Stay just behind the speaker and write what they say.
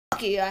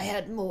lucky I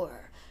had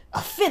more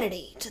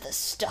affinity to the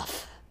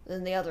stuff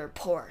than the other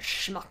poor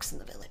schmucks in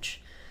the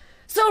village.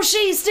 So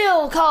she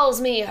still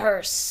calls me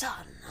her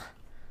son.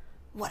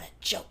 What a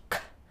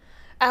joke.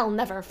 I'll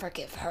never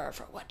forgive her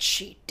for what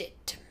she did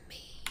to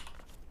me.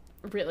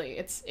 Really,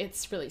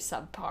 it's really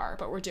subpar,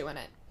 but we're doing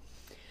it.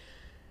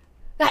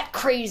 That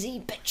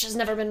crazy bitch has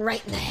never been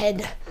right in the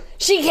head.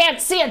 She can't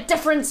see a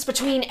difference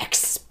between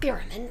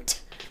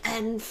experiment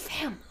and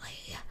family.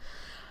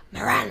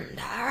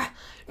 Miranda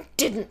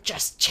didn't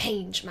just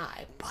change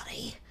my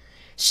body.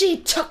 She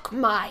took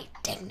my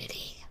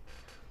dignity.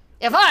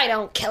 If I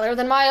don't kill her,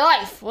 then my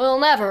life will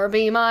never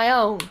be my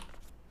own.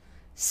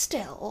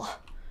 Still,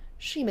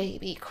 she may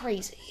be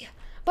crazy,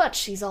 but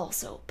she's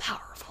also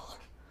powerful.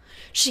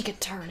 She can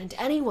turn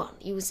into anyone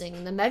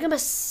using the Mega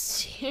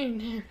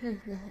Machine.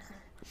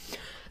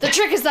 The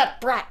trick is that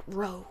brat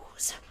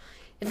Rose.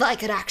 If I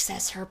could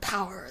access her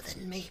power,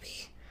 then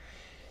maybe.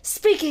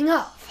 Speaking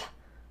of,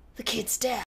 the kid's dead.